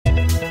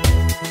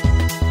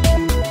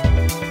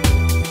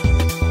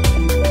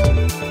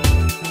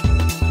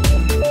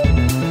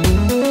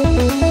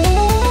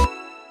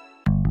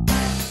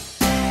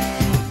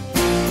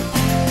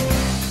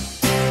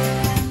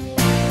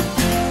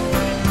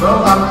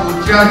to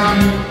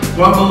GRG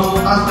Global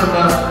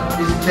Customer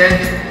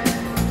Exchange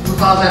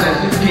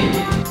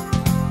 2015.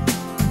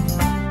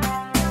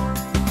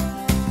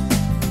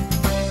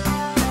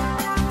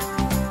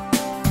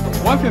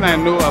 One thing I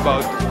know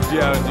about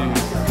GRG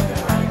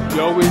is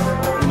you're always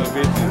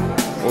innovating.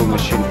 All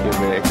machines have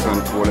very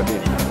excellent quality,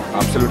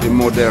 absolutely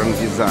modern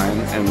design,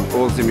 and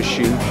all the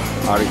machines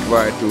are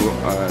required to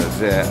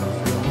the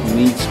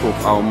needs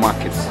of our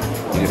markets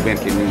in the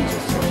banking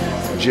industry.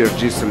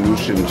 GRG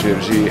solution,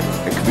 GRG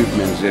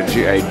equipment,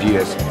 GRG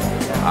ideas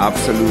are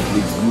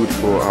absolutely good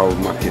for our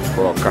market,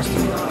 for our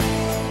customers.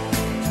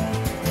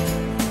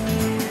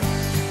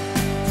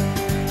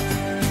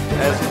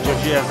 As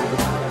GRG has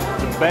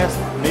the best,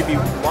 maybe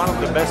one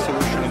of the best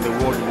solutions in the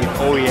world with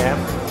OEM,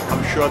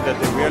 I'm sure that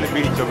the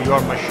reliability of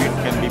your machine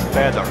can be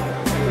better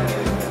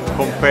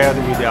compared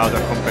with the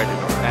other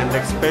competitors, and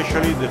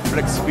especially the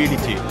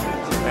flexibility.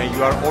 And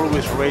you are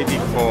always ready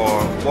for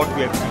what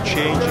we have to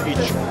change in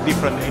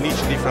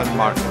each different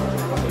market.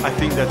 I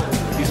think that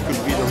this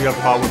could be the real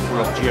powerful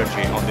of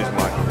GRG on this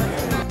market.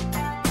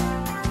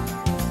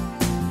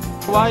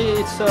 Why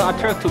it's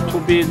attractive to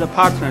be the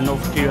partner of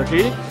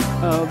GRG?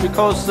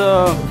 Because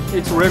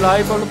it's a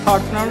reliable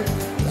partner,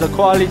 the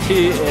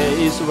quality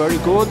is very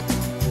good.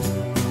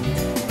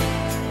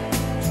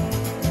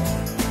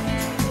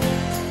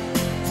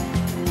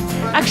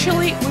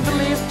 Actually, we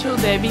believe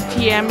the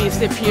BTM is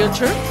the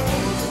future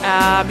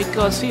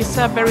because it's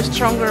a very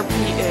stronger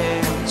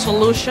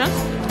solution.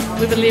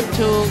 We believe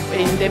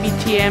in the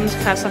BTMs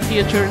has a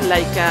future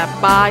like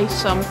buy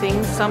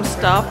something, some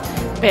stuff,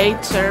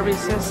 paid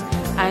services,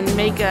 and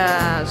make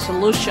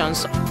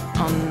solutions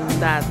on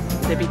that,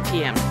 the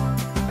BTM.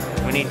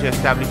 We need to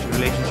establish a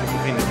relationship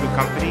between the two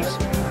companies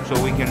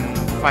so we can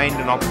find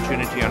an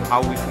opportunity on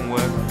how we can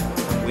work.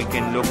 We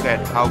can look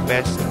at how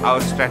best our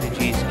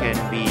strategies can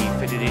be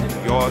fitted into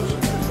yours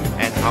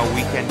and how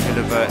we can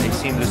deliver a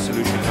seamless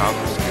solution to our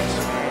customers.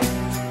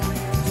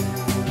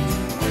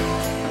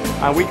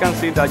 And we can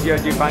see that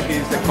GRG Bank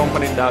is a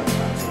company that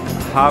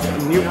have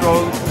new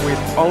products with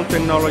own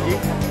technology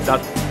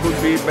that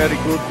could be very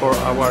good for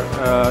our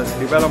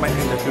development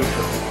in the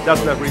future.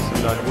 That's the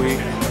reason that we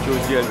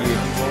choose GRG.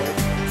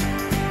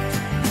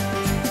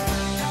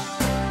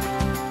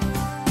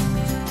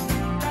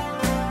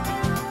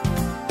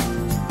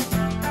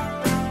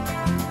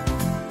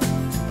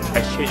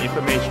 Exchange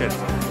information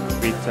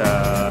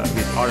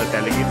with all the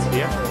delegates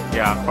here,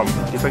 from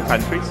different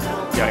countries.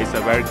 It's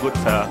a very good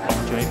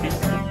opportunity.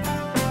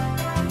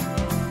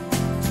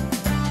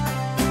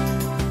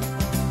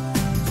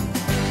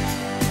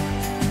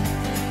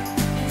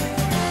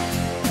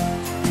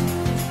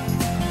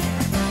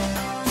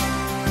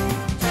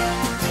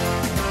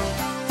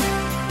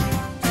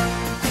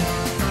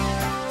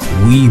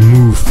 We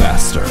move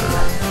faster.